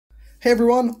Hey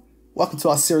everyone, welcome to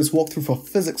our series walkthrough for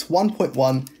Physics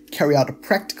 1.1, carry out a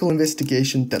practical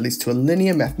investigation that leads to a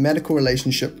linear mathematical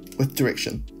relationship with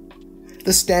direction.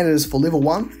 This standard is for level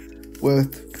 1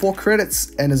 with 4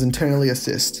 credits and is internally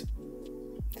assessed.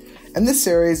 In this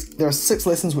series, there are 6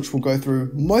 lessons which will go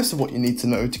through most of what you need to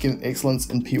know to get an excellence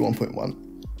in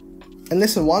P1.1. In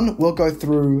lesson 1, we'll go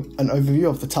through an overview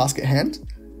of the task at hand.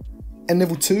 In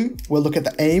level 2, we'll look at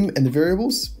the aim and the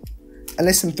variables. In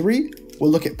lesson 3, we'll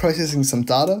look at processing some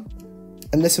data.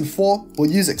 In lesson 4,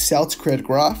 we'll use Excel to create a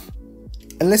graph.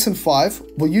 In lesson 5,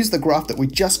 we'll use the graph that we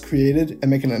just created and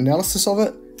make an analysis of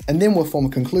it, and then we'll form a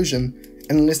conclusion.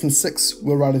 And in lesson 6,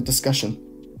 we'll write a discussion.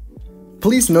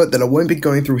 Please note that I won't be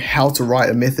going through how to write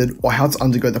a method or how to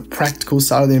undergo the practical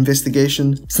side of the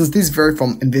investigation, since these vary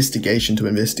from investigation to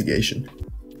investigation.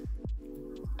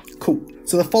 Cool,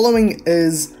 so the following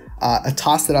is a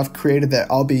task that I've created that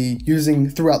I'll be using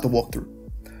throughout the walkthrough.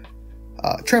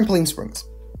 Trampoline springs.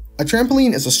 A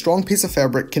trampoline is a strong piece of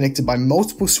fabric connected by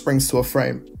multiple springs to a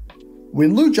frame.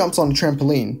 When Lou jumps on a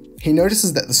trampoline, he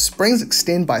notices that the springs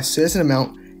extend by a certain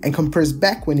amount and compress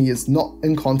back when he is not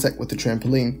in contact with the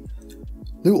trampoline.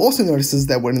 Lou also notices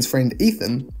that when his friend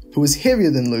Ethan, who is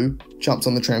heavier than Lou, jumps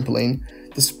on the trampoline,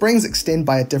 the springs extend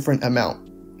by a different amount.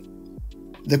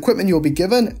 The equipment you will be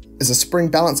given is a spring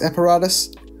balance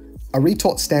apparatus, a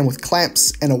retort stand with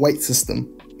clamps, and a weight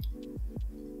system.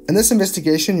 In this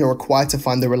investigation, you're required to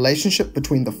find the relationship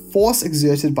between the force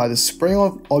exerted by the spring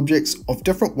of objects of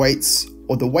different weights,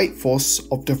 or the weight force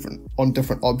on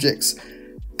different objects,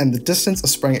 and the distance a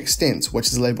spring extends, which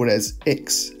is labelled as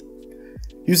x.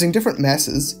 Using different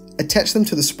masses, attach them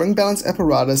to the spring balance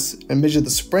apparatus and measure the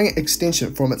spring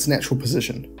extension from its natural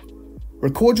position.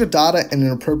 Record your data in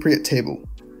an appropriate table.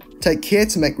 Take care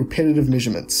to make repetitive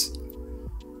measurements.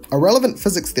 A relevant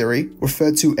physics theory,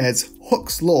 referred to as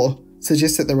Hooke's law,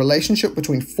 suggests that the relationship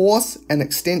between force and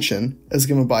extension is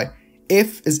given by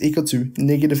F is equal to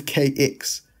negative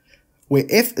kx, where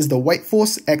F is the weight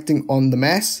force acting on the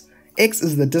mass, x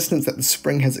is the distance that the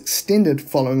spring has extended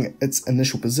following its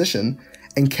initial position,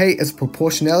 and k is a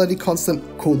proportionality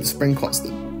constant called the spring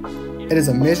constant. It is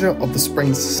a measure of the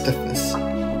spring's stiffness.